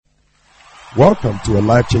Welcome to a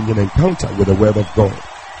life-changing encounter with the Word of God,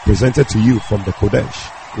 presented to you from the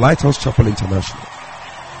Kodesh, Lighthouse Chapel International.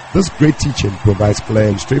 This great teaching provides clear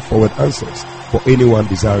and straightforward answers for anyone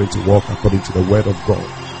desiring to walk according to the Word of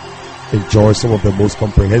God. Enjoy some of the most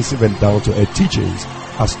comprehensive and down-to-earth teachings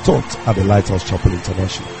as taught at the Lighthouse Chapel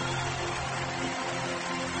International.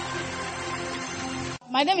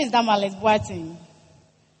 My name is Damalis Boating.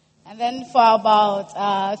 And then for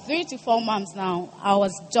about 3 to 4 months now, I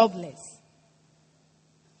was jobless.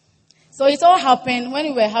 So it all happened when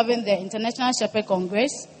we were having the International Shepherd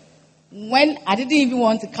Congress, when I didn't even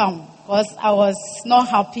want to come because I was not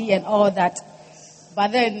happy and all that.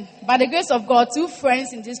 But then, by the grace of God, 2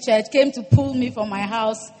 friends in this church came to pull me from my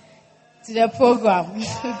house to the program.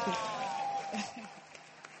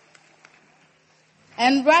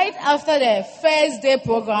 And right after the first day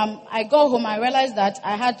program, I got home. I realized that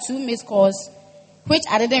I had 2 missed calls, which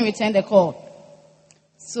I didn't return the call.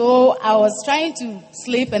 So I was trying to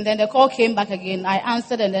sleep, and then the call came back again. I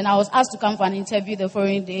answered, and then I was asked to come for an interview the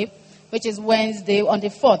following day, which is Wednesday on the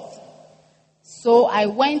 4th. So I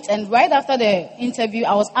went, and right after the interview,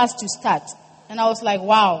 I was asked to start. And I was like,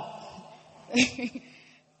 wow.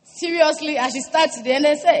 Seriously, I should start today? And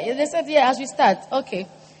they said, yeah, I should start. Okay.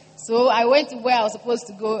 So I went to where I was supposed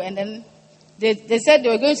to go, and then they said they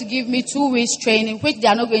were going to give me 2 weeks training, which they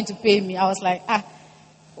are not going to pay me. I was like,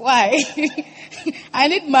 why? I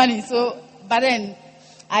need money. But then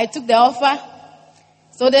I took the offer.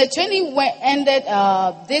 So the training ended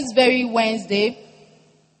this very Wednesday.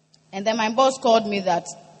 And then my boss called me that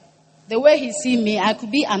the way he see me, I could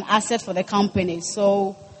be an asset for the company.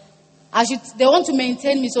 So they want to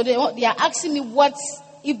maintain me. So they are asking me what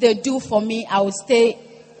if they do for me, I will stay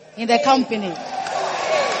in the company.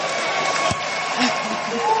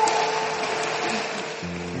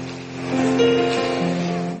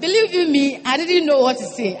 Believe you me, I didn't know what to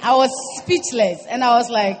say. I was speechless, and I was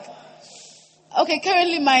like, okay,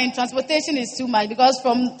 currently my transportation is too much because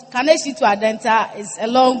from Kaneshi to Adenta is a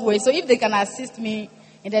long way. So if they can assist me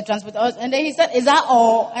in the transportation. And then he said, is that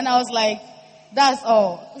all? And I was like, that's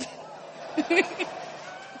all.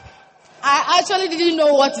 I actually didn't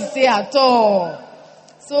know what to say at all.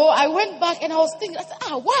 So I went back and I was thinking, I said,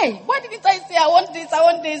 why? Why didn't I say I want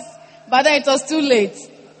this? But then it was too late.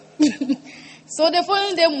 So the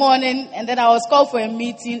following day morning, and then I was called for a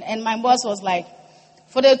meeting, and my boss was like,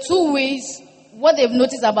 for the 2 weeks, what they've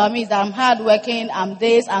noticed about me is that I'm hardworking, I'm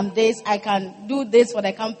this, I can do this for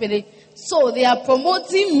the company. So they are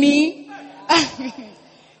promoting me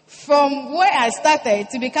from where I started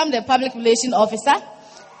to become the public relations officer.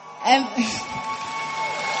 And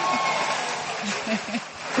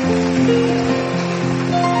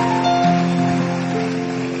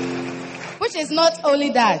which is not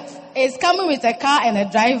only that, it's coming with a car and a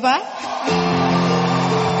driver.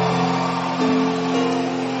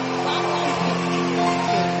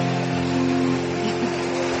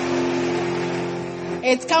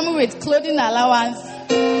 It's coming with clothing allowance.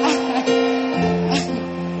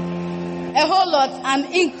 A whole lot, an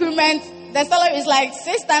increment. The salary is like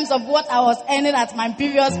 6 times of what I was earning at my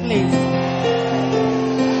previous place.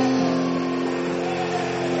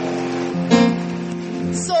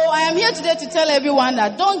 So I am here today to tell everyone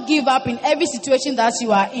that don't give up in every situation that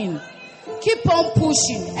you are in. Keep on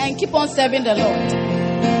pushing and keep on serving the Lord.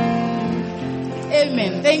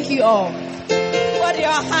 Amen. Thank you all. Put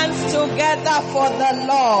your hands together for the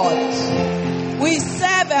Lord. We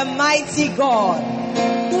serve a mighty God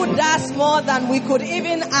who does more than we could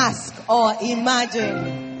even ask or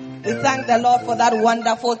imagine. We thank the Lord for that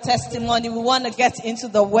wonderful testimony. We want to get into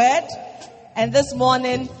the word. And this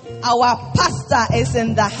morning, our pastor is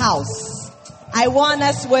in the house. I want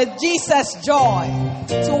us with Jesus' joy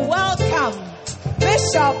to welcome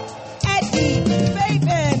Bishop Eddie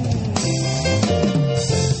Fabian.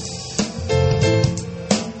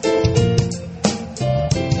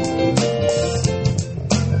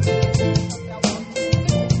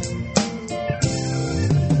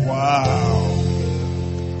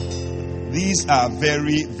 These are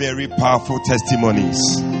very, very powerful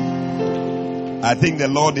testimonies. I think the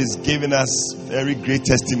Lord is giving us very great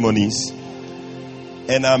testimonies.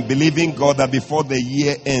 And I'm believing God that before the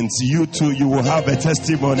year ends, you too, you will have a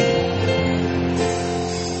testimony.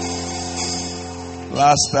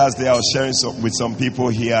 Last Thursday, I was sharing with some people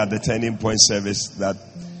here at the Turning Point service that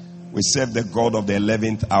we serve the God of the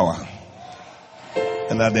 11th hour.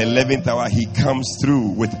 And at the 11th hour, He comes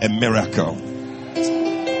through with a miracle.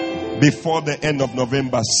 Before the end of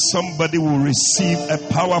November, somebody will receive a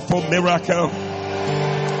powerful miracle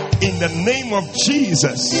in the name of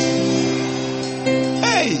Jesus.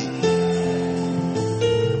 Hey!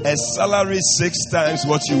 A salary 6 times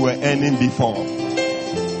what you were earning before.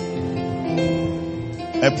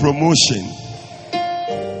 A promotion.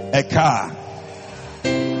 A car.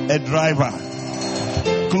 A driver.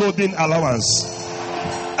 Clothing allowance.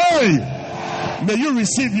 Hey! May you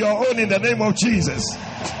receive your own in the name of Jesus.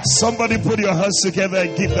 Somebody put your hands together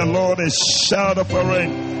and give the Lord a shout of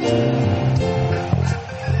praise.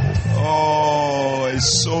 Oh,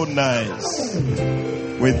 it's so nice.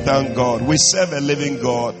 We thank God. We serve a living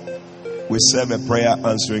God. We serve a prayer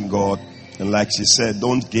answering God. And like she said,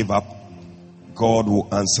 don't give up. God will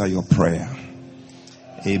answer your prayer.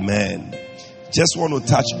 Amen. Just want to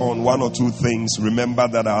touch on 1 or 2 things. Remember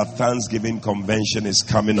that our Thanksgiving convention is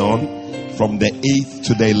coming on from the 8th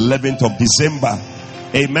to the 11th of December.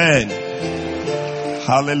 Amen.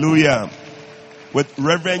 Hallelujah. With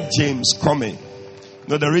Reverend James coming.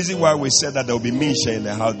 Now the reason why we said that there will be Misha in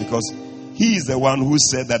the house, because he is the one who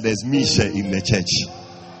said that there's Misha in the church.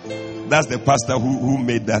 That's the pastor who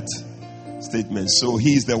made that statement. So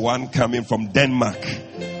he is the one coming from Denmark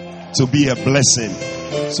to be a blessing.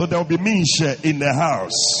 So there will be Misha in the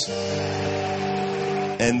house.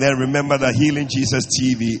 And then remember that Healing Jesus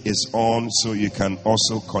TV is on, so you can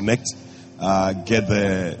also connect. Get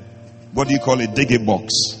the, what do you call it? Digibox.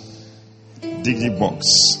 Digibox.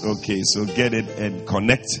 Okay, so get it and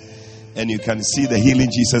connect. And you can see the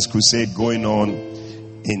Healing Jesus Crusade going on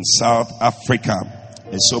in South Africa.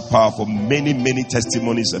 It's so powerful. Many, many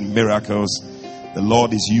testimonies and miracles. The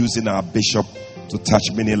Lord is using our bishop to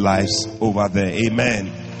touch many lives over there.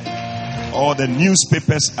 Amen. All the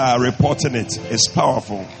newspapers are reporting it. It's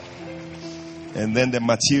powerful. And then the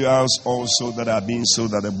materials also that are being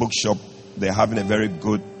sold at the bookshop, they're having a very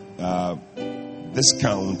good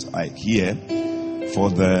discount, I hear, for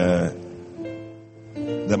the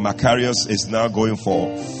Macarius is now going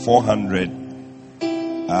for 400.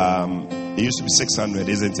 It used to be 600,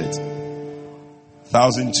 isn't it?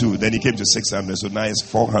 1,002. Then it came to 600, so now it's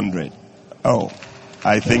 400. Oh,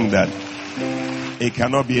 I think that it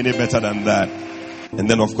cannot be any better than that. And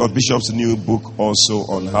then, of course, Bishop's new book also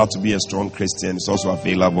on how to be a strong Christian is also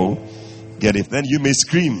available. Get it. Then you may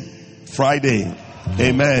scream Friday.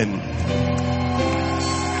 Amen.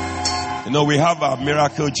 You know, we have our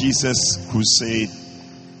Miracle Jesus Crusade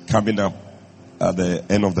coming up at the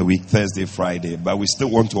end of the week, Thursday, Friday. But we still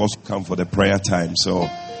want to also come for the prayer time. So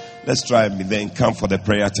let's try and then come for the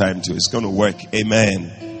prayer time too. It's going to work.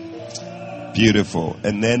 Amen. Beautiful.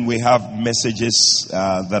 And then we have messages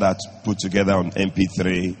that are put together on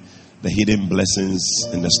MP3. The hidden blessings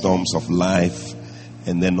in the storms of life.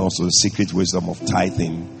 And then also the secret wisdom of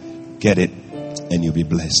tithing. Get it and you'll be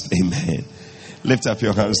blessed. Amen. Lift up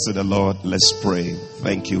your hands to the Lord. Let's pray.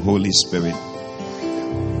 Thank you, Holy Spirit.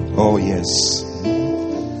 Oh, yes.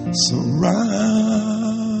 Surround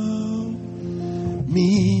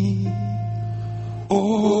me,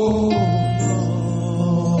 oh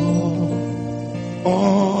Lord.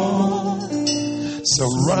 Oh,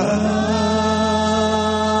 surround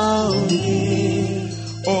me,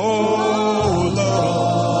 oh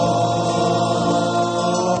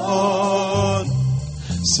Lord.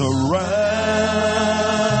 Surround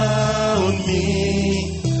me,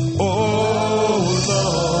 oh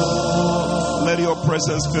Lord. Let your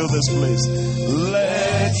presence fill this place.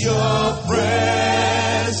 Let your presence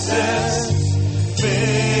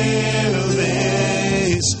fill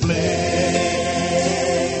this place.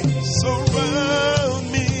 Surround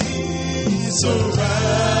me,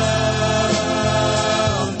 surround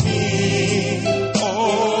me, oh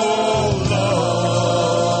Lord.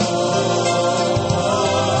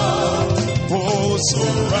 Oh,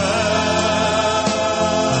 surround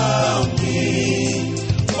me,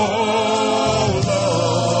 oh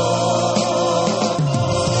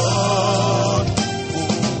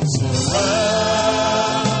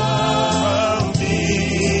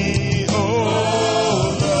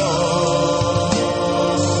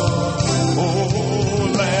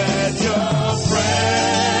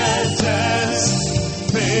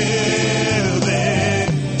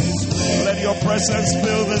presence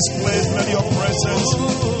fill this place. Let your presence,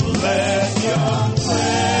 let your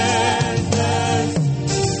presence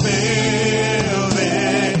fill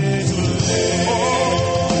this place. Oh,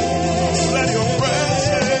 let your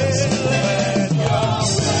presence, let your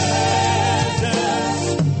presence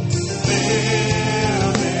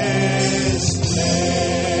fill this place.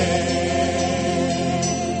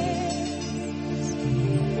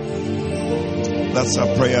 That's our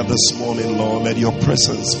prayer this morning, Lord. Let your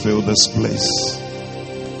presence fill this place.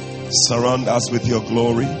 Surround us with your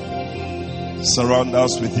glory. Surround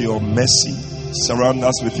us with your mercy. Surround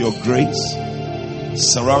us with your grace.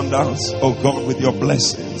 Surround us, oh God, with your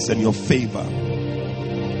blessings and your favor.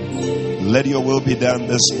 Let your will be done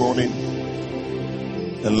this morning.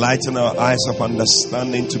 Enlighten our eyes of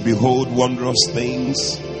understanding to behold wondrous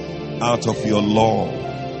things out of your law.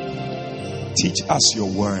 Teach us your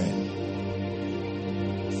word.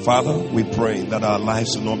 Father, we pray that our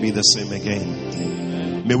lives will not be the same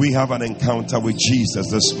again. May we have an encounter with Jesus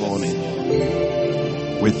this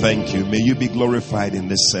morning. We thank you. May you be glorified in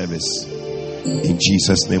this service. In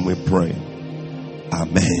Jesus' name we pray.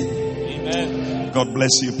 Amen. Amen. God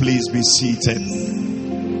bless you. Please be seated.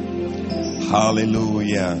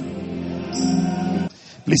 Hallelujah.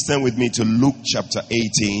 Please turn with me to Luke chapter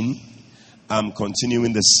 18. I'm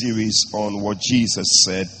continuing the series on what Jesus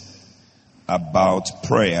said about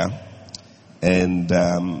prayer, and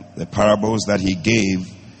the parables that he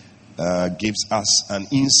gave gives us an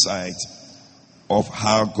insight of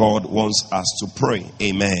how God wants us to pray.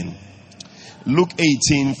 Amen. Luke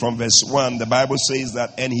 18 from verse 1, the Bible says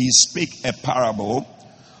that, and he spake a parable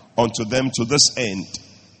unto them to this end,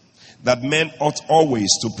 that men ought always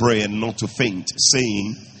to pray and not to faint,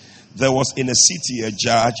 saying, there was in a city a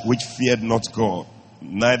judge which feared not God,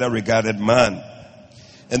 neither regarded man.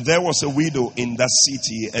 And there was a widow in that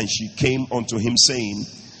city, and she came unto him, saying,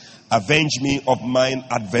 avenge me of mine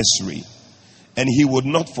adversary. And he would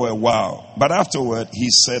not for a while. But afterward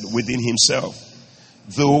he said within himself,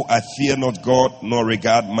 though I fear not God, nor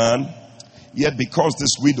regard man, yet because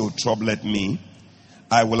this widow troubleth me,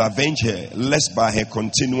 I will avenge her, lest by her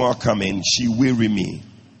continual coming she weary me.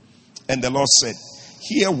 And the Lord said,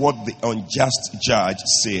 hear what the unjust judge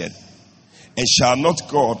said. And shall not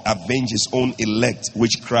God avenge his own elect,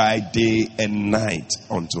 which cry day and night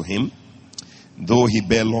unto him, though he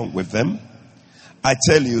bear long with them? I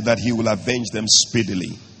tell you that he will avenge them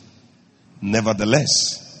speedily.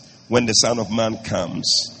 Nevertheless, when the Son of Man comes,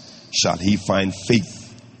 shall he find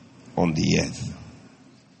faith on the earth?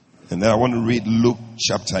 And then I want to read Luke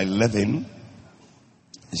chapter 11.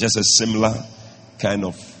 It's just a similar kind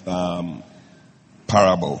of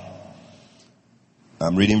parable.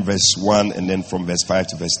 I'm reading verse 1 and then from verse 5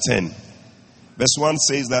 to verse 10. Verse 1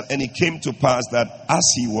 says that, and it came to pass that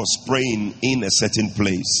as he was praying in a certain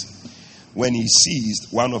place, when he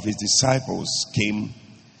ceased, one of his disciples came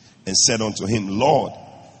and said unto him, Lord,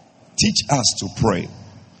 teach us to pray,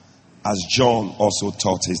 as John also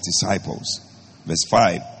taught his disciples. Verse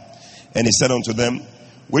 5, and he said unto them,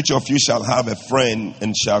 which of you shall have a friend,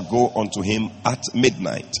 and shall go unto him at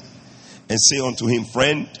midnight, and say unto him,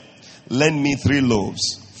 friend, lend me 3 loaves,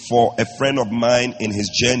 for a friend of mine in his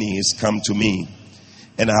journey is come to me,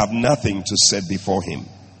 and I have nothing to set before him.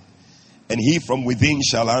 And he from within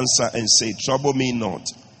shall answer and say, trouble me not,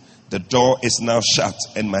 the door is now shut,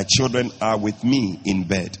 and my children are with me in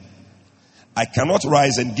bed. I cannot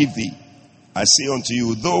rise and give thee. I say unto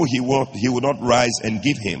you, though he would not rise and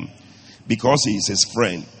give him, because he is his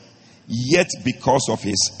friend, yet because of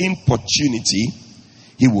his importunity,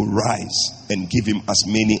 he will rise and give him as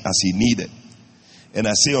many as he needed. And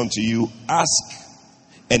I say unto you, ask,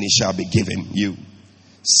 and it shall be given you.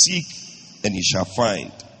 Seek, and ye shall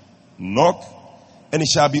find. Knock, and it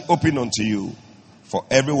shall be opened unto you. For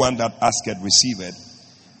everyone that asketh receiveth,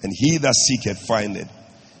 and he that seeketh findeth,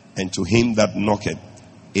 and to him that knocketh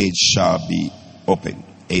it shall be opened.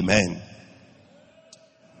 Amen.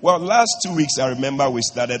 Well, last 2 weeks I remember we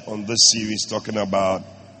started on this series talking about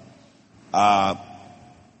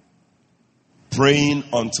praying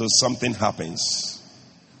until something happens.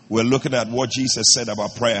 We're looking at what Jesus said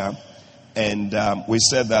about prayer, and we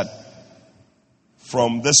said that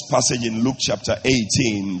from this passage in Luke chapter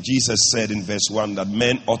 18, Jesus said in verse 1 that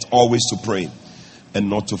men ought always to pray and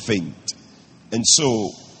not to faint. And so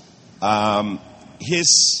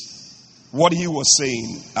what he was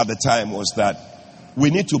saying at the time was that we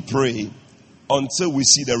need to pray until we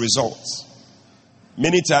see the results.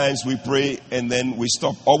 Many times we pray and then we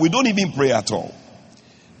stop, or we don't even pray at all.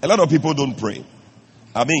 A lot of people don't pray.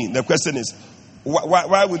 I mean, the question is,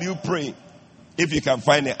 why will you pray if you can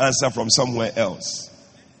find the answer from somewhere else?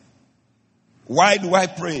 Why do I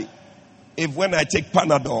pray if when I take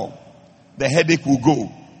Panadol, the headache will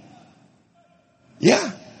go?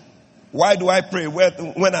 Yeah. Why do I pray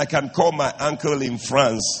when I can call my uncle in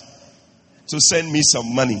France to send me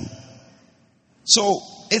some money? So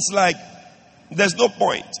it's like there's no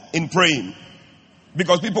point in praying,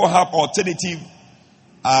 because people have alternative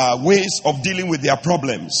ways of dealing with their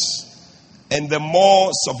problems. And the more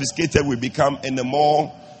sophisticated we become and the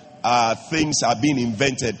more things are being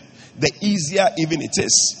invented, the easier even it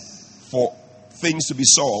is for things to be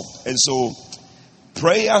solved. And so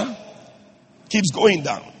prayer keeps going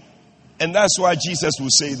down. And that's why Jesus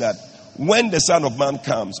will say that when the Son of Man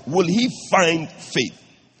comes, will he find faith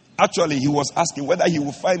Actually, he was asking whether he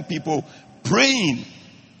will find people praying,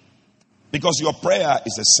 because your prayer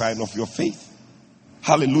is a sign of your faith.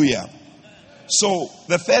 Hallelujah. So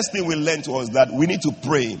the first thing we learned was that we need to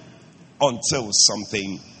pray until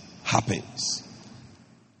something happens.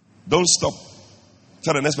 Don't stop.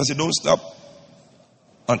 Tell the next person, don't stop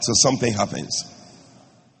until something happens.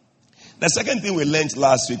 The second thing we learned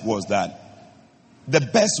last week was that the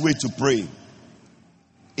best way to pray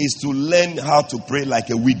is to learn how to pray like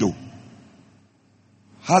a widow.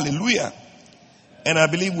 Hallelujah. And I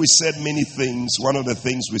believe we said many things. One of the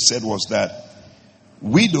things we said was that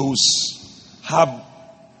widows have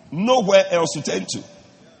nowhere else to turn to.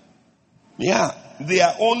 Yeah,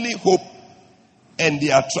 their only hope and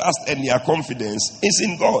their trust and their confidence is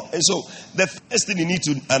in God. And so the first thing you need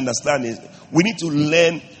to understand is we need to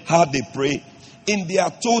learn how they pray in their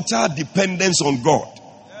total dependence on God.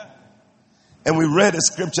 And we read a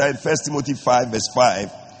scripture in 1 Timothy 5 verse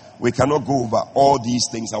 5. We cannot go over all these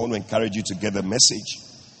things. I want to encourage you to get the message.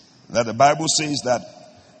 That the Bible says that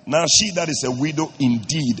now she that is a widow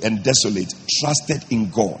indeed and desolate trusted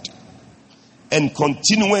in God and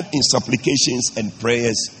continued in supplications and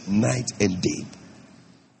prayers night and day.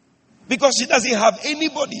 Because she doesn't have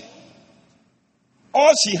anybody.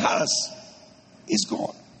 All she has is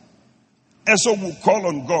God. And so we'll call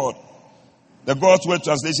on God. The God's Word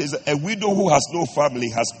translation is a widow who has no family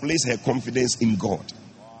has placed her confidence in God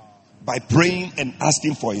by praying and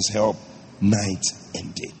asking for his help night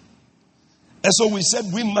and day. And so we said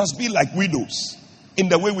we must be like widows in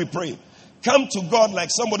the way we pray. Come to God like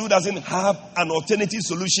somebody who doesn't have an alternative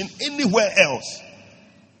solution anywhere else.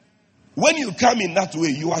 When you come in that way,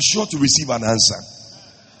 you are sure to receive an answer.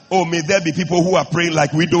 Oh, may there be people who are praying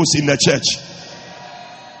like widows in the church.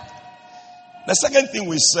 The second thing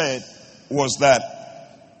we said was that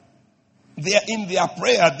they are in their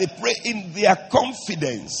prayer, they pray in their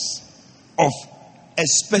confidence of a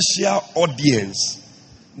special audience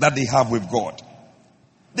that they have with God.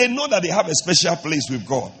 They know that they have a special place with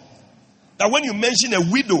God. That when you mention a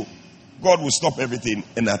widow, God will stop everything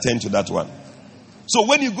and attend to that one. So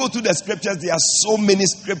when you go to the scriptures, there are so many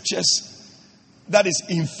scriptures that is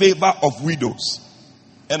in favor of widows.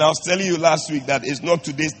 And I was telling you last week that it's not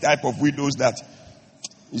today's type of widows that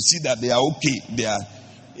you see that they are okay. They are,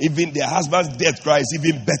 even their husband's death cry is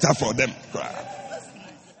even better for them.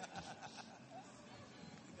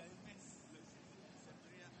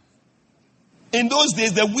 In those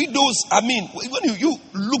days, the widows, when you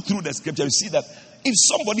look through the scripture, you see that if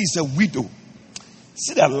somebody is a widow,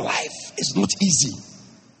 see that life is not easy.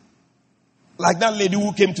 Like that lady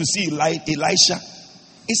who came to see Elisha.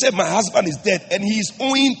 He said, my husband is dead and he is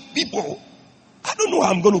owing people. I don't know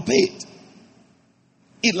how I'm going to pay it.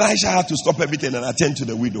 Elisha had to stop everything and attend to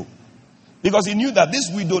the widow. Because he knew that this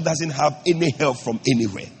widow doesn't have any help from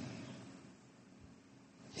anywhere.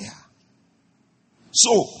 Yeah.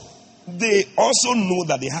 So, they also know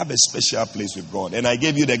that they have a special place with God. And I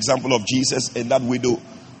gave you the example of Jesus and that widow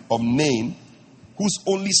of Nain, whose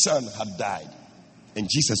only son had died. And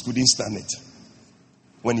Jesus couldn't stand it.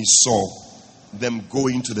 When he saw them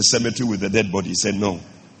going to the cemetery with the dead body, he said, no,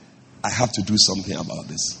 I have to do something about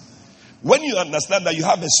this. When you understand that you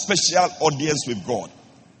have a special audience with God,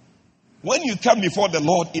 when you come before the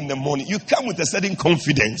Lord in the morning, you come with a certain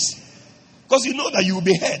confidence. Because you know that you will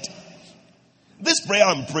be heard. This prayer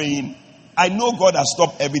I'm praying, I know God has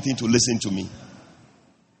stopped everything to listen to me.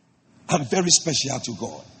 I'm very special to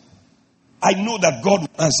God. I know that God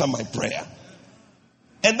will answer my prayer.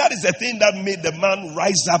 And that is the thing that made the man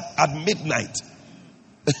rise up at midnight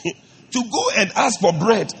to go and ask for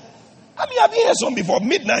bread. Have you heard something before?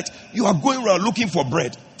 Midnight, you are going around looking for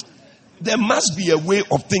bread. There must be a way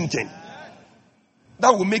of thinking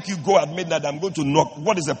that will make you go at midnight. I'm going to knock.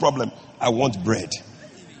 What is the problem? I want bread.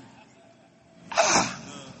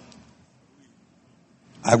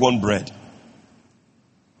 I want bread.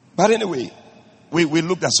 But anyway, we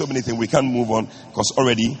looked at so many things. We can't move on because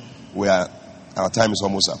already our time is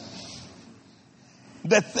almost up.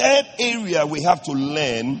 The third area we have to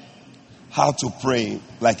learn how to pray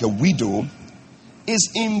like a widow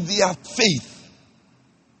is in their faith.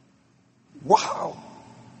 Wow.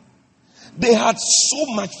 They had so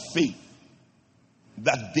much faith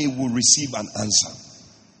that they will receive an answer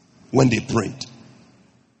when they prayed.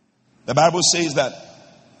 The Bible says that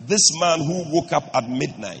this man who woke up at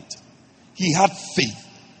midnight, he had faith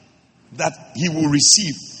that he will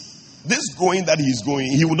receive this going that he's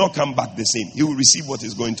going. He will not come back the same. He will receive what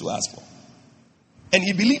he's going to ask for. And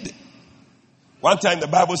he believed it. One time the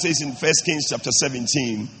Bible says in 1 Kings chapter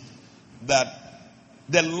 17 that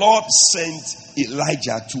the Lord sent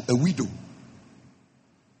Elijah to a widow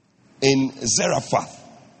in Zarephath.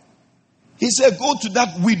 He said, go to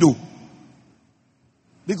that widow,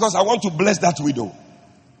 because I want to bless that widow.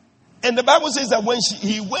 And the Bible says that when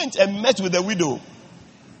he went and met with the widow,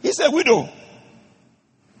 he said, widow,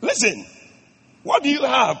 listen, what do you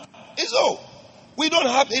have? He said, oh, we don't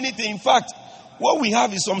have anything. In fact, what we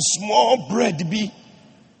have is some small bread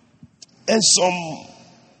and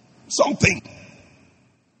something.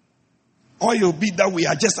 Oil be that we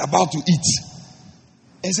are just about to eat.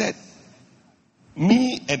 He said,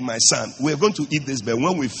 me and my son, we're going to eat this, but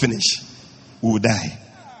when we finish, we will die.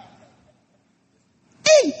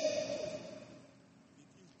 Hey!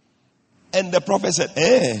 And the prophet said,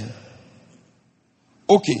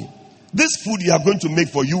 okay, this food you are going to make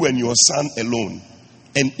for you and your son alone,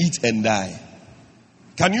 and eat and die.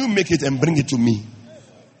 Can you make it and bring it to me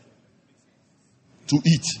to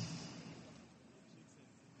eat?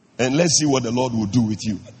 And let's see what the Lord will do with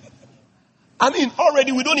you. I mean,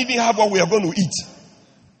 already we don't even have what we are going to eat.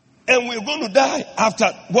 And we're going to die after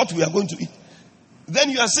what we are going to eat.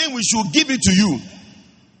 Then you are saying we should give it to you.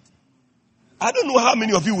 I don't know how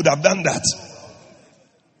many of you would have done that.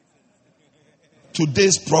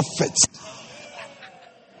 Today's prophets.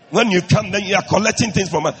 When you come, then you are collecting things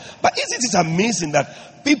from us. But isn't it amazing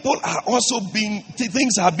that people are also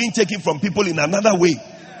things are being taken from people in another way?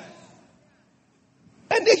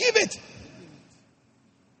 And they give it.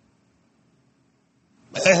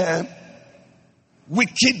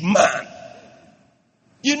 Wicked man.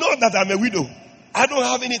 You know that I'm a widow. I don't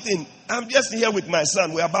have anything. I'm just here with my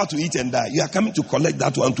son. We're about to eat and die. You are coming to collect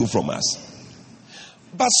that one too from us.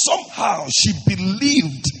 But somehow she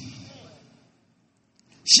believed.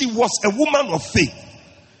 She was a woman of faith.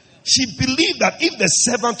 She believed that if the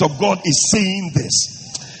servant of God is saying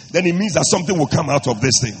this, then it means that something will come out of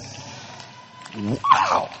this thing.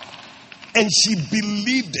 Wow. And she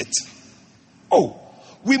believed it. Oh,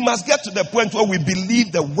 we must get to the point where we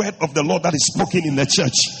believe the word of the Lord that is spoken in the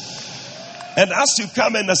church. And as you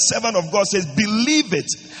come and the servant of God says, believe it.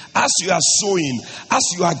 As you are sowing, as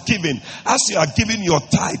you are giving your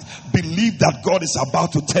tithe, believe that God is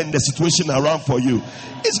about to turn the situation around for you.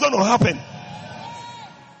 It's going to happen.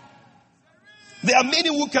 There are many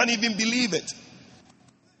who can't even believe it.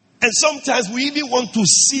 And sometimes we even want to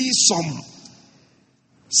see something.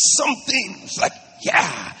 It's like,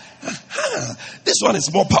 yeah, this one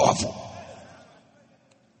is more powerful.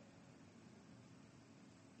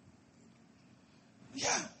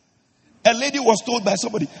 Yeah. A lady was told by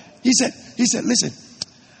somebody, he said, listen,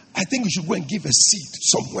 I think you should go and give a seed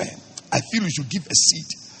somewhere. I feel you should give a seed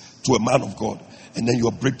to a man of God, and then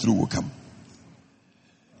your breakthrough will come.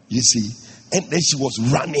 You see? And then she was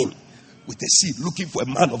running with a seed, looking for a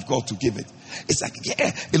man of God to give it. It's like,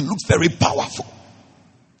 yeah, it looks very powerful.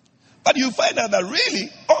 But you find out that really,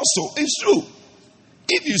 also, it's true.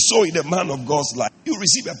 If you sow in a man of God's life, you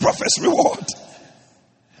receive a prophet's reward.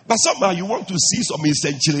 But somehow you want to see some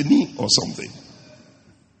essentially or something.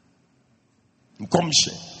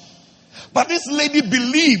 But this lady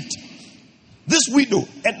believed. This widow,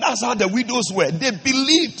 and that's how the widows were. They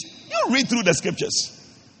believed. You read through the scriptures.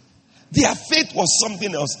 Their faith was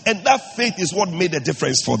something else. And that faith is what made a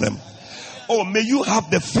difference for them. Oh, may you have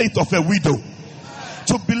the faith of a widow.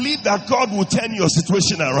 To believe that God will turn your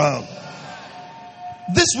situation around.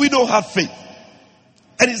 This widow had faith.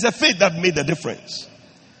 And it's a faith that made the difference.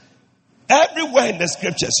 Everywhere in the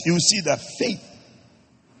scriptures, you see that faith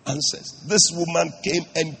answers. This woman came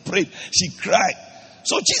and prayed. She cried.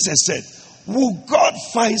 So Jesus said, will God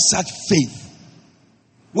find such faith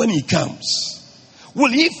when he comes?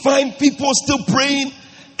 Will he find people still praying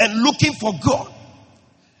and looking for God?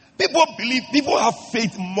 People have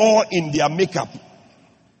faith more in their makeup.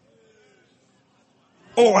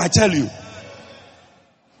 Oh, I tell you.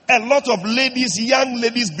 A lot of young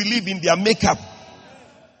ladies believe in their makeup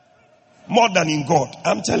more than in God.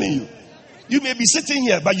 I'm telling you. You may be sitting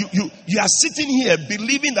here, but you are sitting here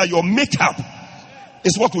believing that your makeup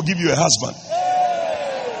is what will give you a husband.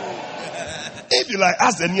 If you like,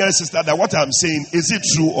 ask the nearest sister that what I'm saying, is it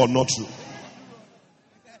true or not true?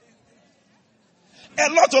 A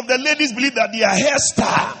lot of the ladies believe that they are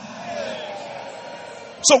hairstyle.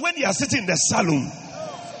 So when they are sitting in the salon,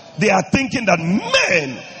 they are thinking that,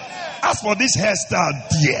 man, as for this hairstyle,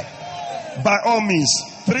 dear, by all means,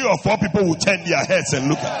 3 or 4 people will turn their heads and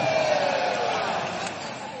look at it.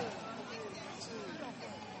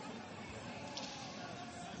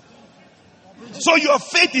 So your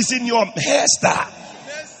faith is in your hairstyle,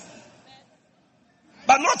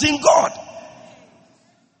 but not in God.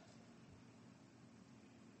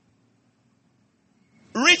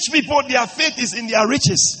 Rich people, their faith is in their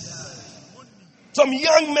riches. Some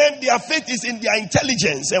young men, their faith is in their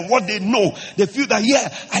intelligence and what they know. They feel that,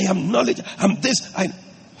 yeah, I am knowledge, I'm this.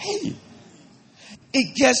 Hey,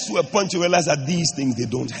 it gets to a point to realize that these things, they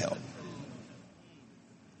don't help.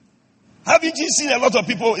 Haven't you seen a lot of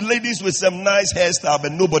people, ladies with some nice hairstyle,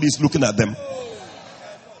 but nobody's looking at them?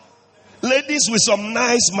 Ladies with some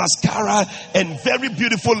nice mascara and very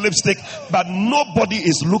beautiful lipstick, but nobody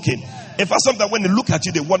is looking. In fact, sometimes when they look at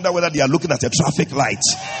you, they wonder whether they are looking at a traffic light.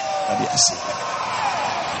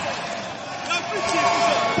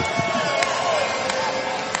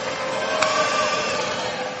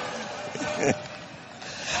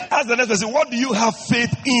 Ask the next person, what do you have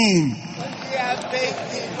faith in? What do you have faith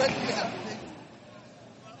in? What do you have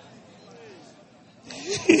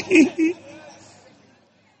faith in?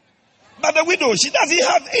 But the widow, she doesn't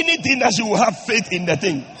have anything that she will have faith in the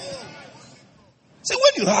thing. See,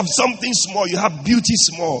 when you have something small, you have beauty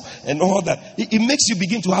small and all that, it makes you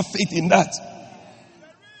begin to have faith in that.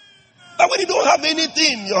 But when you don't have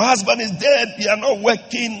anything, your husband is dead, you are not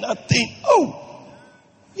working, nothing. Oh,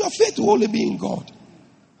 your faith will only be in God.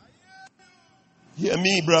 Hear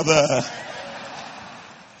me, brother.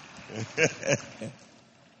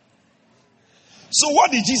 So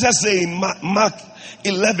what did Jesus say in Mark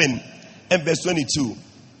 11 and verse 22?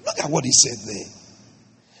 Look at what he said there.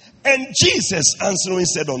 And Jesus answering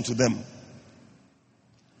said unto them,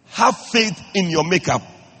 have faith in your makeup.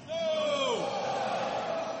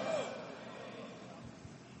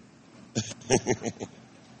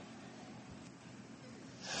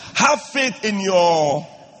 Have faith in your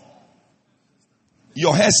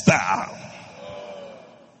hairstyle.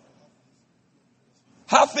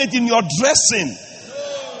 Have faith in your dressing.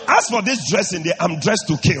 As for this dressing, I'm dressed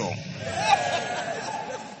to kill.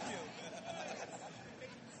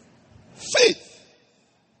 Faith.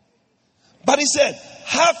 But he said,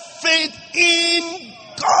 have faith in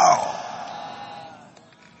God.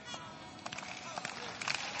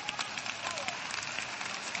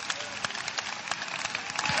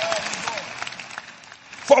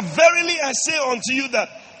 For verily I say unto you that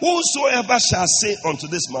whosoever shall say unto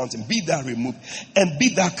this mountain, be thou removed, and be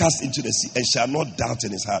thou cast into the sea, and shall not doubt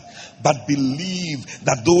in his heart, but believe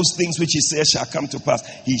that those things which he says shall come to pass,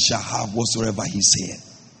 he shall have whatsoever he saith.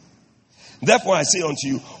 Therefore I say unto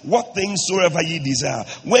you, what things soever ye desire,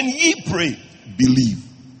 when ye pray, believe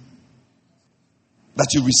that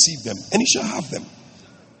you receive them, and you shall have them.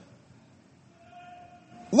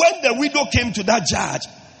 When the widow came to that judge,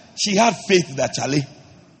 she had faith that, Charlie,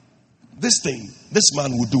 this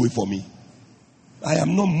man will do it for me. I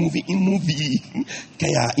am not moving in movie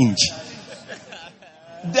inch.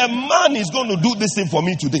 The man is going to do this thing for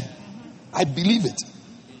me today. I believe it.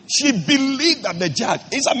 She believed that the judge,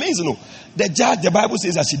 it's amazing. No? The judge, the Bible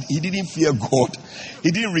says that he didn't fear God.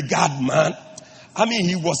 He didn't regard man. I mean,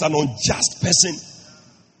 he was an unjust person.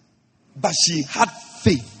 But she had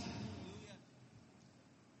faith.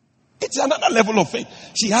 It's another level of faith.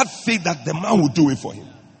 She had faith that the man would do it for him.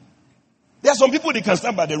 There are some people, they can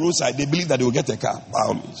stand by the roadside. They believe that they will get a car.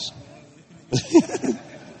 Wow.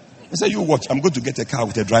 They say, you watch. I'm going to get a car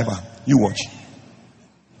with a driver. You watch.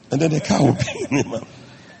 And then the car will be.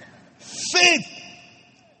 Faith.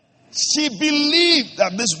 She believed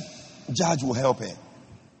that this judge will help her.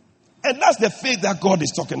 And that's the faith that God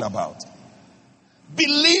is talking about.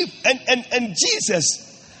 Believe. And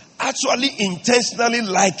Jesus actually intentionally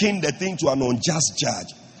likened the thing to an unjust judge.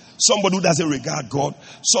 Somebody who doesn't regard God.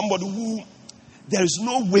 Somebody who there is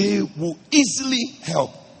no way will easily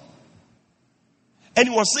help. And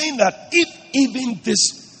he was saying that if even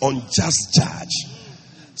this unjust judge,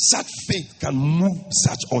 such faith can move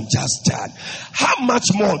such unjust judge, how much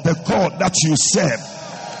more the God that you serve?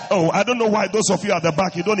 Oh, I don't know why those of you at the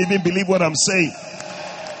back, you don't even believe what I'm saying.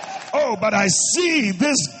 Oh, but I see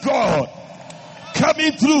this God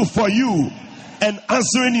coming through for you and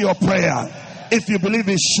answering your prayer. If you believe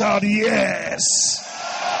it, shout yes.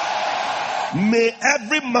 May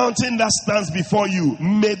every mountain that stands before you,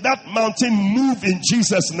 may that mountain move in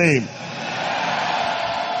Jesus' name.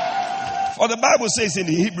 For the Bible says in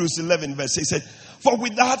Hebrews 11 verse 6, it said, for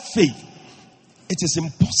without faith, it is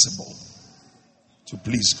impossible to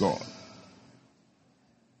please God.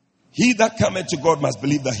 He that cometh to God must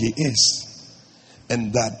believe that he is,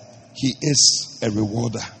 and that he is a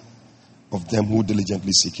rewarder of them who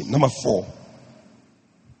diligently seek him. Number four.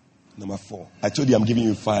 I told you I'm giving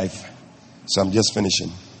you 5, so I'm just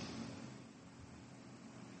finishing.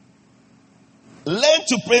 Learn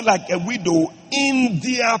to pray like a widow in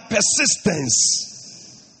their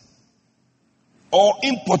persistence or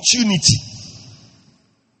importunity.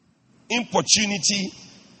 Importunity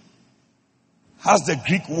has the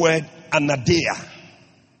Greek word anadeia.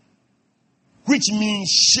 which means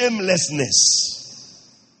shamelessness.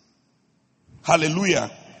 Hallelujah.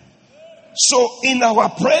 So in our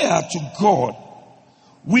prayer to God,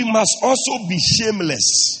 we must also be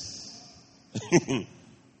shameless.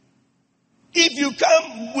 If you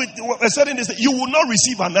come with a certain distance, you will not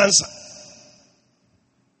receive an answer.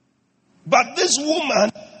 But this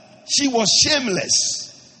woman, she was shameless.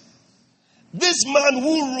 This man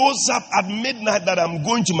who rose up at midnight that I'm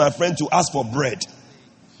going to my friend to ask for bread,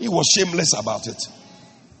 he was shameless about it.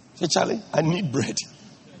 Say, Charlie, I need bread.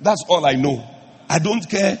 That's all I know. I don't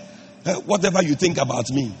care whatever you think about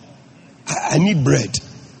me. I need bread.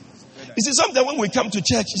 You see, sometimes when we come to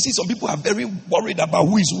church, you see some people are very worried about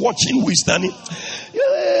who is watching, who is standing.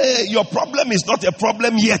 Yeah, your problem is not a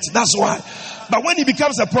problem yet. That's why. But when it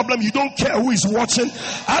becomes a problem, you don't care who is watching.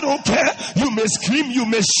 I don't care. You may scream, you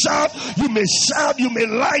may shout, you may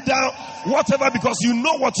lie down, whatever, because you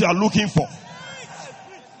know what you are looking for.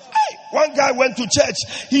 Hey, one guy went to church.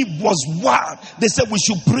 He was wild. They said we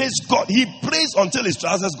should praise God. He praised until his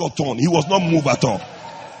trousers got torn. He was not moved at all.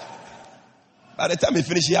 By the time he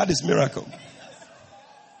finished, he had this miracle.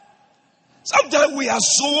 Sometimes we are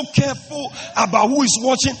so careful about who is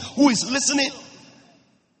watching, who is listening.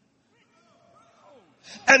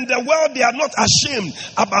 And the world, they are not ashamed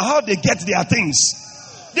about how they get their things.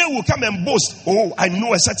 They will come and boast. Oh, I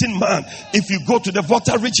know a certain man. If you go to the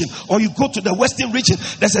Volta region or you go to the Western region,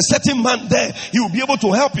 there's a certain man there. He will be able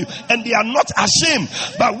to help you. And they are not ashamed.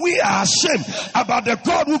 But we are ashamed about the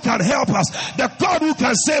God who can help us. The God who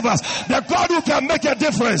can save us. The God who can make a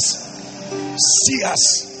difference. See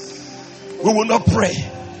us. We will not pray.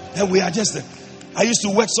 And we are just there. I used to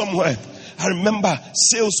work somewhere. I remember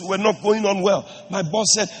sales were not going on well. My boss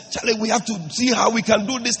said, Charlie, we have to see how we can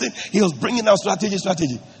do this thing. He was bringing out strategy.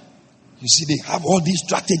 You see, they have all these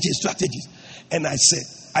strategies. And I said,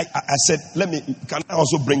 I said, can I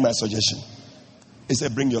also bring my suggestion? He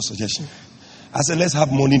said, bring your suggestion. I said, let's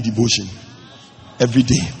have morning devotion every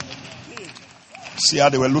day. See how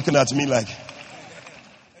they were looking at me like,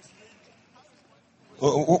 how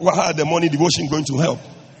are the morning devotion going to help?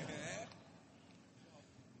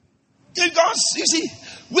 Because, you see,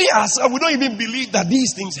 we ourselves, we don't even believe that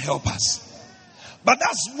these things help us. But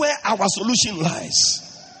that's where our solution lies.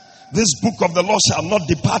 This book of the law shall not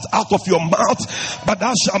depart out of your mouth, but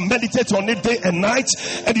thou shalt meditate on it day and night,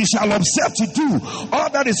 and you shall observe to do all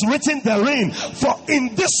that is written therein. For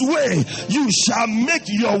in this way you shall make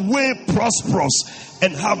your way prosperous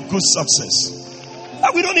and have good success.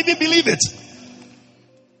 But we don't even believe it.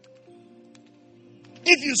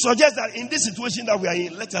 If you suggest that in this situation that we are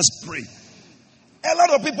in, let us pray. A lot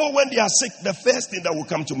of people, when they are sick, the first thing that will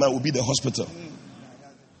come to mind will be the hospital.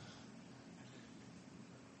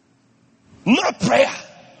 Not prayer.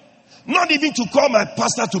 Not even to call my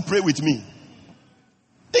pastor to pray with me.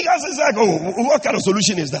 Because it's like, oh, what kind of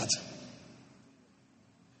solution is that?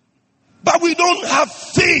 But we don't have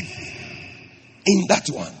faith in that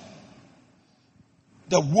one.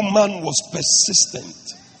 The woman was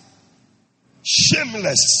persistent.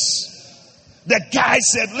 Shameless. The guy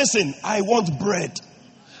said, listen, I want bread.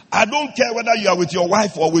 I don't care whether you are with your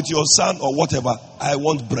wife or with your son or whatever. I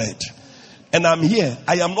want bread. And I'm here.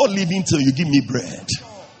 I am not leaving till you give me bread.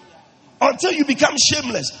 Until you become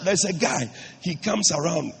shameless. There's a guy. He comes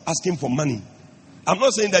around asking for money. I'm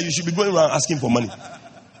not saying that you should be going around asking for money.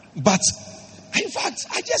 But, in fact,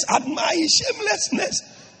 I just admire his shamelessness.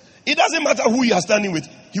 It doesn't matter who you are standing with.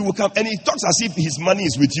 He will come and he talks as if his money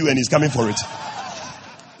is with you and he's coming for it.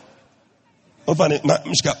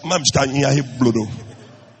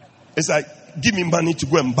 It's like, give me money to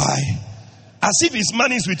go and buy. As if his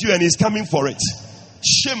money is with you and he's coming for it.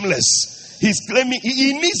 Shameless. He's claiming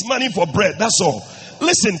he needs money for bread. That's all.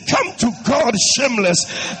 Listen, come to God shameless.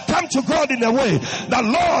 Come to God in a way that,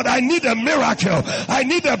 Lord, I need a miracle. I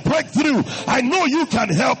need a breakthrough. I know you can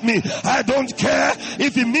help me. I don't care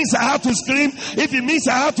if it means I have to scream, if it means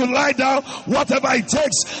I have to lie down, whatever it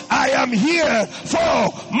takes. I am here for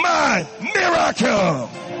my miracle.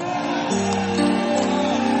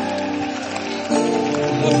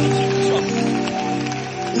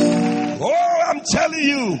 Oh, I'm telling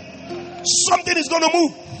you, something is going to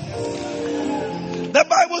move. The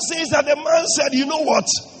Bible says that the man said, you know what?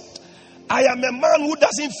 I am a man who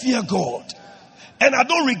doesn't fear God. And I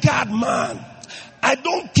don't regard man. I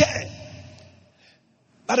don't care.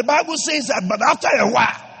 But the Bible says that, but after a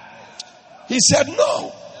while, he said,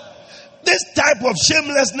 no. This type of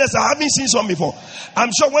shamelessness, I haven't seen some before.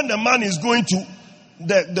 I'm sure when the man is going to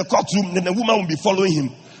the courtroom, then the woman will be following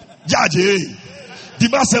him. Judge, and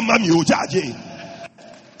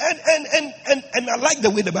I like the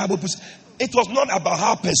way the Bible puts it. It was not about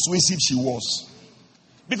how persuasive she was.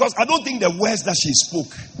 Because I don't think the words that she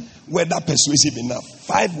spoke were that persuasive enough.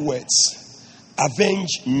 5 words.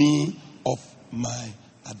 Avenge me of my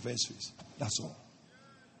adversaries. That's all.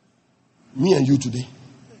 Me and you today.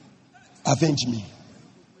 Avenge me.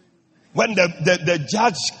 When the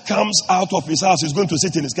judge comes out of his house, he's going to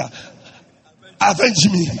sit in his car. Avenge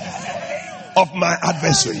me of my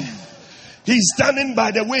adversary. He's standing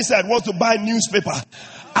by the wayside, wants to buy newspaper.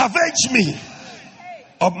 Avenge me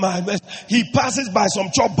of my adversary. He passes by some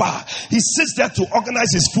chop bar. He sits there to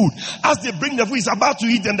organize his food. As they bring the food, he's about to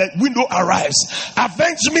eat and the window arrives.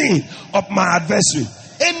 Avenge me of my adversary.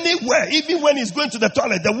 Anywhere, even when he's going to the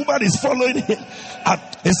toilet, the woman is following him.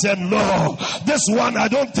 He said, no, this one, I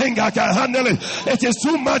don't think I can handle it. It is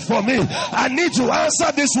too much for me. I need to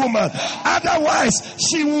answer this woman. Otherwise,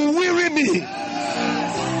 she will weary me.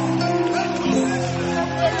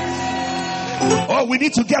 Oh, we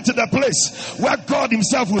need to get to the place where God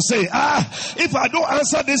himself will say, if I don't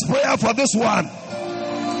answer this prayer for this one.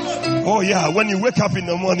 Oh yeah, when you wake up in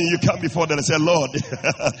the morning, you come before them and say, Lord,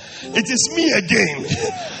 it is me again.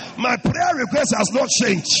 My prayer request has not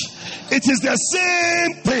changed. It is the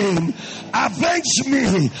same thing. Avenge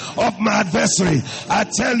me of my adversary. I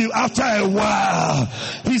tell you, after a while,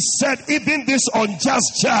 he said, even this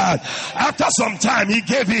unjust child, after some time, he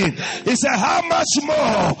gave in. He said, how much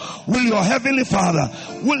more will your heavenly Father,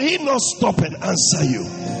 will he not stop and answer you?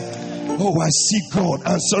 Oh, I see God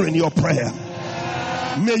answering your prayer.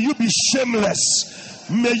 May you be shameless.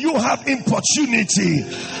 May you have importunity.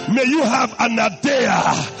 May you have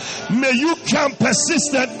anadea. May you come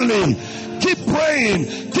persistently. Keep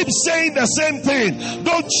praying. Keep saying the same thing.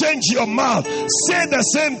 Don't change your mouth. Say the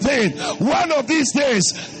same thing. One of these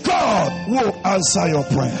days, God will answer your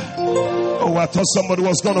prayer. Oh, I thought somebody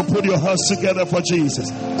was going to put your hands together for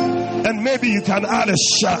Jesus. And maybe you can add a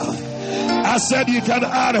shout. I said you can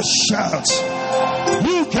add a shout.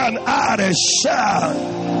 You can add a shout.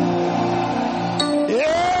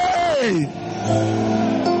 Yay!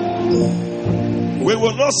 We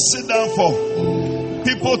will not sit down for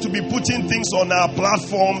people to be putting things on our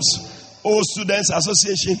platforms, or Students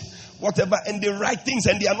Association, whatever, and they write things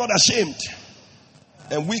and they are not ashamed.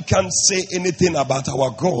 And we can't say anything about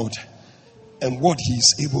our God and what he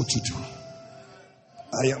is able to do.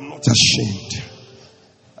 I am not ashamed.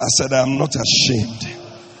 I said, I am not ashamed.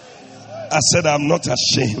 I said, I'm not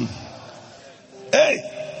ashamed. Hey,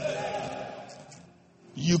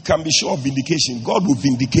 you can be sure of vindication. God will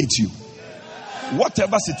vindicate you.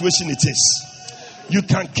 Whatever situation it is, you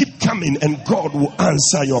can keep coming and God will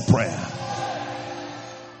answer your prayer.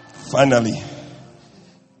 Finally,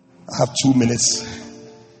 I have 2 minutes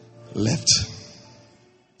left.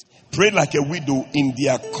 Pray like a widow in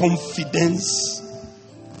their confidence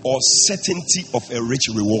or certainty of a rich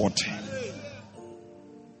reward.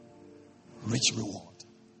 Rich reward.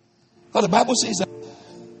 Because the Bible says that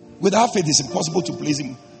without faith it's impossible to please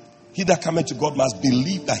him. He that cometh to God must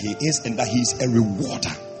believe that he is and that he is a rewarder.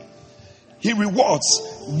 He rewards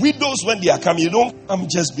widows when they are coming. You don't come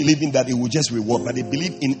just believing that he will just reward, but they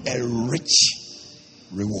believe in a rich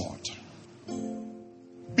reward.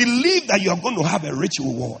 Believe that you are going to have a rich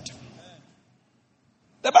reward.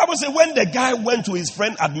 The Bible says when the guy went to his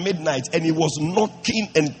friend at midnight and he was knocking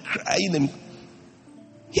and crying, and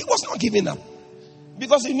he was not giving up.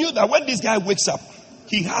 Because he knew that when this guy wakes up,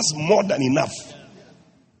 he has more than enough.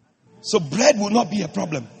 So bread will not be a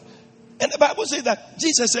problem. And the Bible says that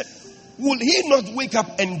Jesus said, will he not wake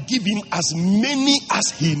up and give him as many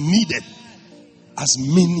as he needed? As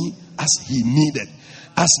many as he needed.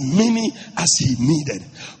 As many as he needed.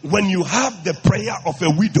 When you have the prayer of a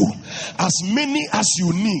widow, as many as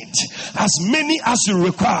you need, as many as you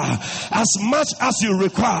require, as much as you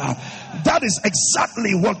require, that is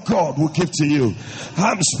exactly what God will give to you.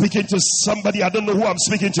 I'm speaking to somebody, I don't know who I'm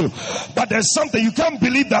speaking to, but there's something you can't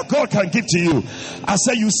believe that God can give to you. I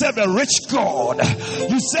say you serve a rich God.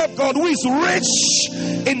 You serve God who is rich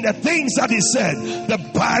in the things that he said. The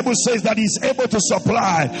Bible says that he's able to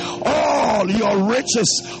supply all your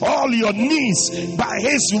riches, all your needs by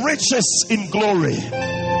his riches in glory. He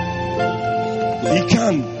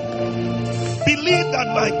can. Believe that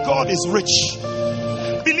my God is rich.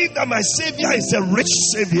 Believe that my Savior is a rich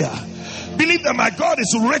Savior. Believe that my God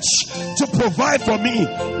is rich to provide for me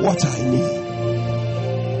what I need.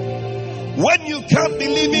 When you can't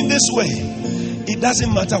believe in this way, it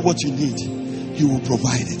doesn't matter what you need, he will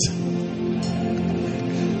provide it.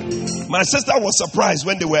 My sister was surprised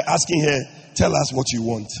when they were asking her, tell us what you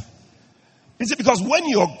want. You see, because when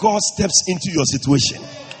your God steps into your situation,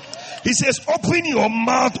 he says, open your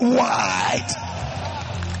mouth wide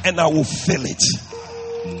and I will fill it.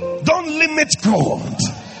 Don't limit God.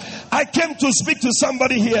 I came to speak to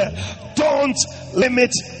somebody here. Don't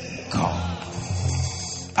limit God.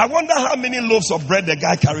 I wonder how many loaves of bread the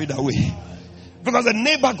guy carried away. Because the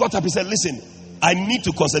neighbor got up, he said, listen, I need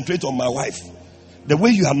to concentrate on my wife. The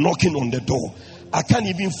way you are knocking on the door, I can't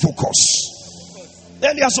even focus.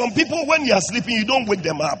 Then there are some people, when you are sleeping, you don't wake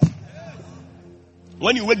them up.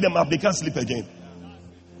 When you wake them up, they can't sleep again.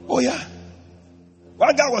 Oh yeah.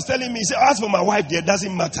 One guy was telling me, he said, as for my wife, it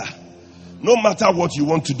doesn't matter. No matter what you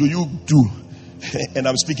want to do, you do. And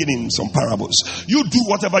I'm speaking in some parables. You do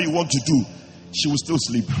whatever you want to do. She will still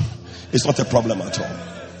sleep. It's not a problem at all.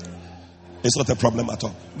 It's not a problem at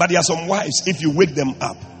all. But there are some wives, if you wake them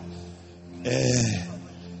up,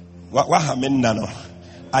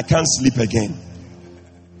 I can't sleep again.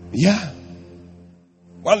 Yeah.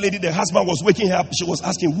 One lady, the husband was waking her up. She was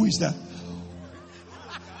asking, who is that?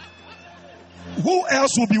 Who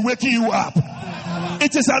else will be waking you up?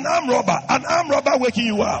 It is an armed robber. An armed robber waking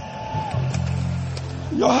you up.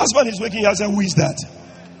 Your husband is waking you up. I said, who is that?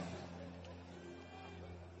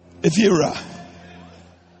 Ifira.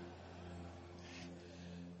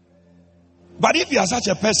 But if you are such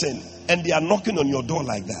a person and they are knocking on your door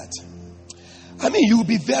like that, I mean, you will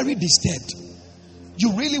be very disturbed.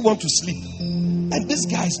 You really want to sleep. And this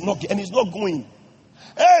guy is knocking and he's not going.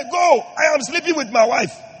 Hey, go! I am sleeping with my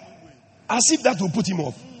wife. As if that will put him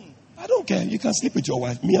off. I don't care. You can sleep with your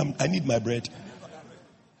wife. Me, I need my bread.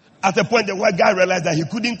 At a point, the white guy realized that he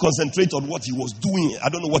couldn't concentrate on what he was doing. I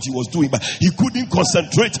don't know what he was doing, but he couldn't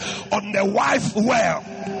concentrate on the wife well.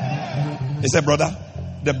 He said, brother,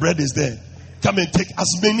 the bread is there. Come and take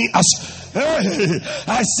as many as... Hey,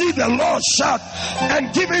 I see the Lord shout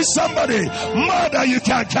and giving somebody more than you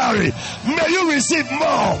can carry. May you receive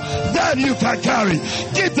more than you can carry.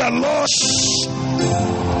 Give the Lord...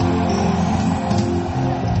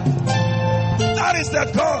 That is the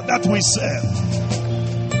God that we serve.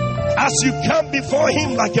 As you come before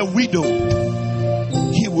him like a widow,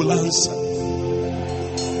 he will answer.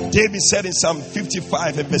 David said in Psalm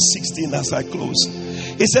 55 and verse 16 as I close,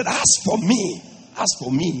 he said, as for me,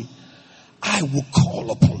 I will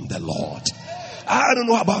call upon the Lord. I don't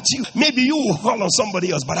know about you. Maybe you will call on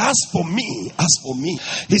somebody else, but as for me,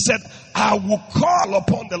 he said, I will call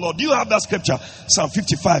upon the Lord. Do you have that scripture? Psalm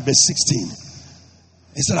 55 verse 16.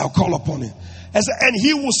 He said, I'll call upon him. And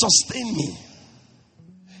he will sustain me.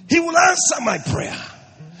 He will answer my prayer.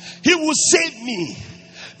 He will save me.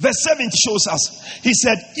 Verse 7 shows us. He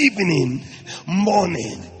said, evening,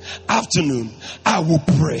 morning, afternoon, I will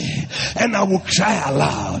pray and I will cry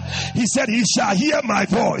aloud. He said, he shall hear my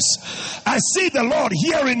voice. I see the Lord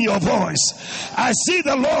hearing your voice. I see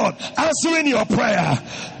the Lord answering your prayer.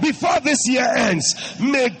 Before this year ends,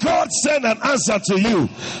 may God send an answer to you.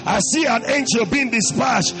 I see an angel being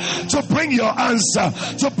dispatched to bring your answer,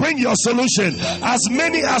 to bring your solution. As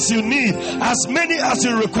many as you need, as many as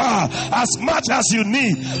you require, as much as you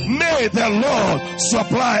need, may the Lord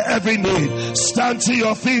supply every need. Stand to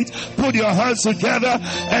your feet, put your hands together,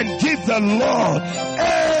 and give the Lord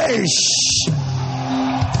a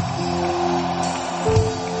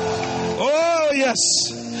Oh yes.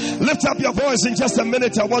 Lift up your voice in just a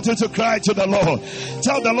minute. I want you to cry to the Lord.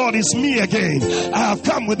 Tell the Lord, it's me again. I have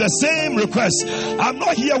come with the same request. I'm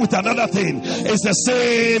not here with another thing. It's the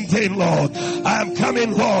same thing, Lord. I am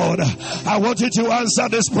coming, Lord. I want you to answer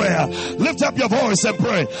this prayer. Lift up your voice and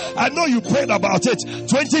pray. I know you prayed about it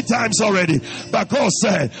 20 times already, but God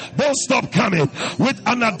said, don't stop coming with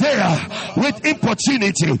anadea, with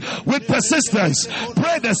importunity, with persistence.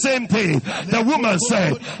 Pray the same thing. The woman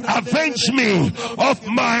said, avenge me of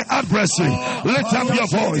my adversary. Lift up your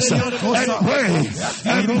voice and pray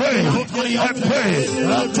and pray and pray.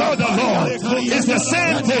 Tell the Lord, it's the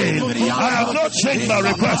same thing. I have not changed my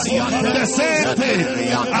request. The same thing.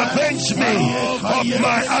 Avenge me of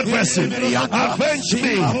my adversary. Avenge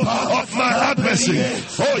me of my adversary.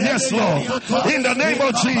 Oh yes, Lord. In the name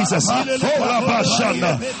of Jesus. Oh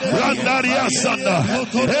Rabashanda. Randariasanda.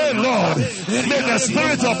 Hey Lord, may the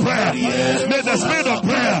spirit of prayer, may the spirit of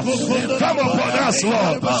prayer come upon us,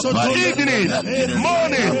 Lord. Evening,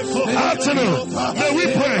 morning, afternoon, may we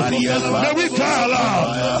pray, may we cry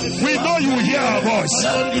aloud. We know you will hear our voice.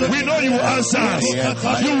 We know you will answer us.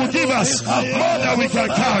 You will give us more than we can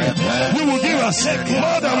carry. You will give us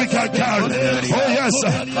more than we can carry. Oh yes,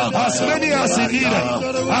 as many as he needed.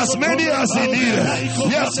 As many as he needed.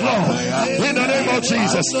 Yes, Lord. In the name of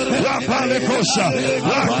Jesus.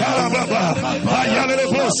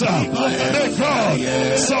 May God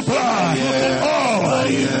supply all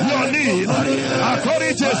your need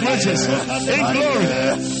according to his riches in glory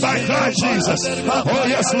by Christ Jesus. Oh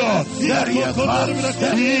yes, Lord.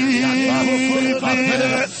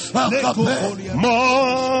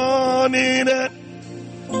 morning and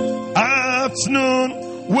afternoon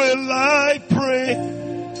will I pray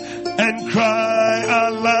and cry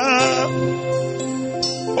aloud.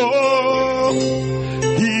 Oh,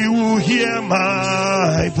 He will hear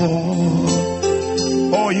my voice.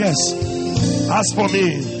 Oh yes, as for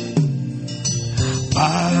me,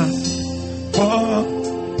 as for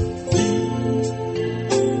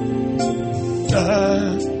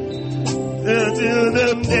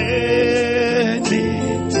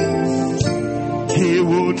He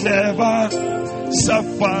will never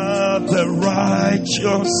suffer the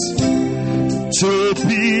righteous to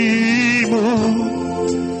be moved.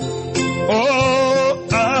 Oh,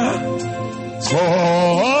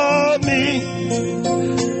 for me,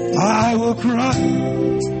 I will cry.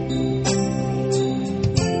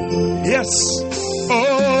 Yes.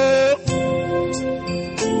 Oh,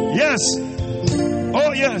 yes.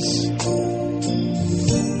 Oh, yes.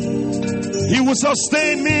 He will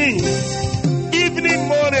sustain me. Evening,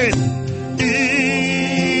 morning.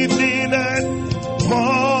 Evening and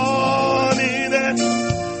morning and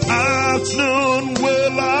afternoon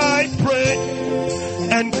will I pray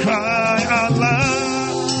and cry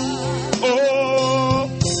aloud. Oh,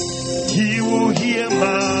 He will hear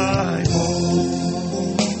my voice.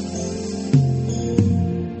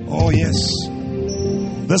 Oh, yes.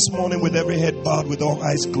 This morning, with every head bowed, with all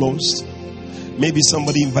eyes closed, maybe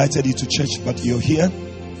somebody invited you to church, but you're here.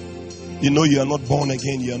 You know you are not born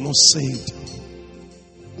again. You are not saved.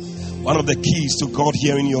 One of the keys to God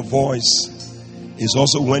hearing your voice is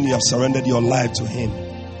also when you have surrendered your life to Him.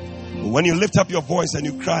 When you lift up your voice and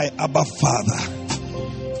you cry, Abba, Father,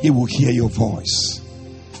 He will hear your voice.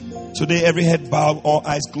 Today, every head bowed, all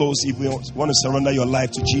eyes closed. If you want to surrender your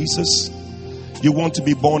life to Jesus, you want to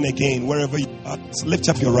be born again, wherever you are, lift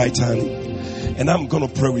up your right hand. And I'm going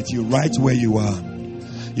to pray with you right where you are.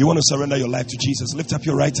 You want to surrender your life to Jesus, lift up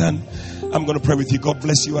your right hand. I'm going to pray with you. God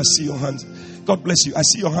bless you. I see your hands. God bless you. I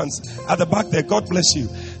see your hands at the back there. God bless you.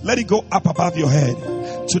 Let it go up above your head.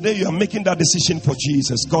 Today you are making that decision for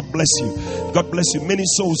Jesus. God bless you. God bless you. Many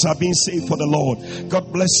souls are being saved for the Lord.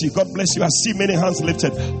 God bless you. God bless you. I see many hands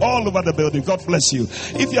lifted all over the building. God bless you.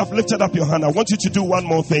 If you have lifted up your hand, I want you to do one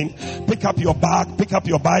more thing. Pick up your bag. Pick up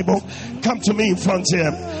your Bible. Come to me in front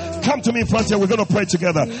here. Come to me in front here. We're going to pray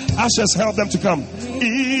together. Ushers, help them to come.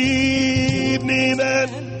 Evening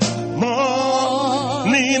and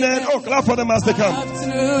morning and clap for them as they come.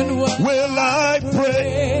 Will I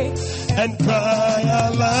pray and cry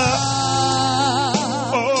aloud?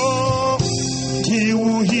 Oh, He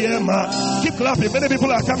will hear my. Keep clapping. Many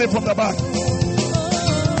people are coming from the back.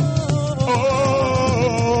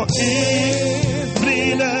 Oh,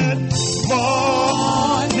 evening and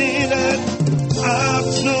morning and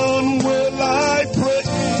afternoon will I pray.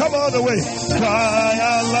 Come all the way. Cry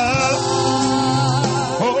aloud.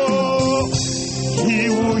 Oh, He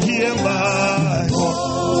will hear my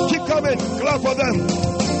voice. Keep coming. Clap for them.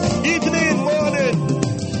 Evening, morning.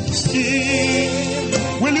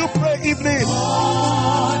 Will you pray evening?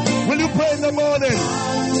 Will you pray in the morning?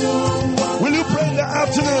 Will you pray in the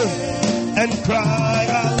afternoon? And cry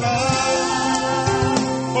aloud.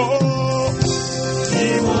 Oh,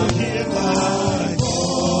 He will hear my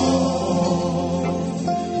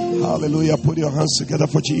voice. Hallelujah. Put your hands together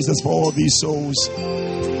for Jesus, for all these souls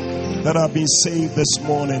that have been saved this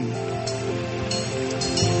morning.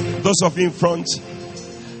 Those of you in front,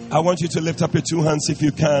 I want you to lift up your two hands if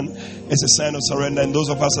you can. It's a sign of surrender. And those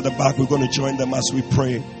of us at the back, we're going to join them as we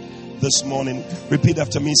pray this morning. Repeat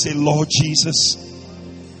after me. Say, Lord Jesus,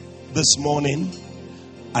 this morning,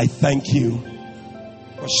 I thank you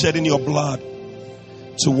for shedding your blood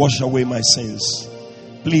to wash away my sins.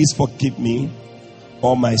 Please forgive me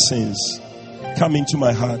all my sins. Come into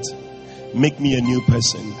my heart. Make me a new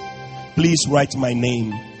person. Please write my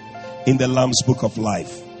name in the Lamb's Book of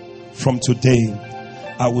Life. From today,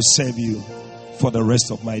 I will serve you for the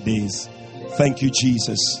rest of my days. Thank you,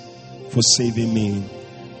 Jesus, for saving me.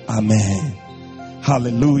 Amen.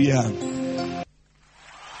 Hallelujah.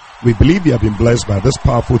 We believe you have been blessed by this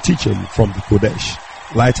powerful teaching from the Kodesh,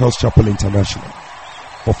 Lighthouse Chapel International.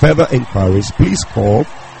 For further inquiries, please call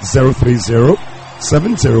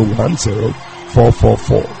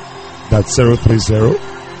 030-7010-444. That's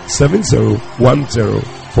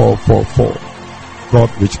 030-7010-444. God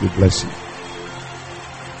richly bless you.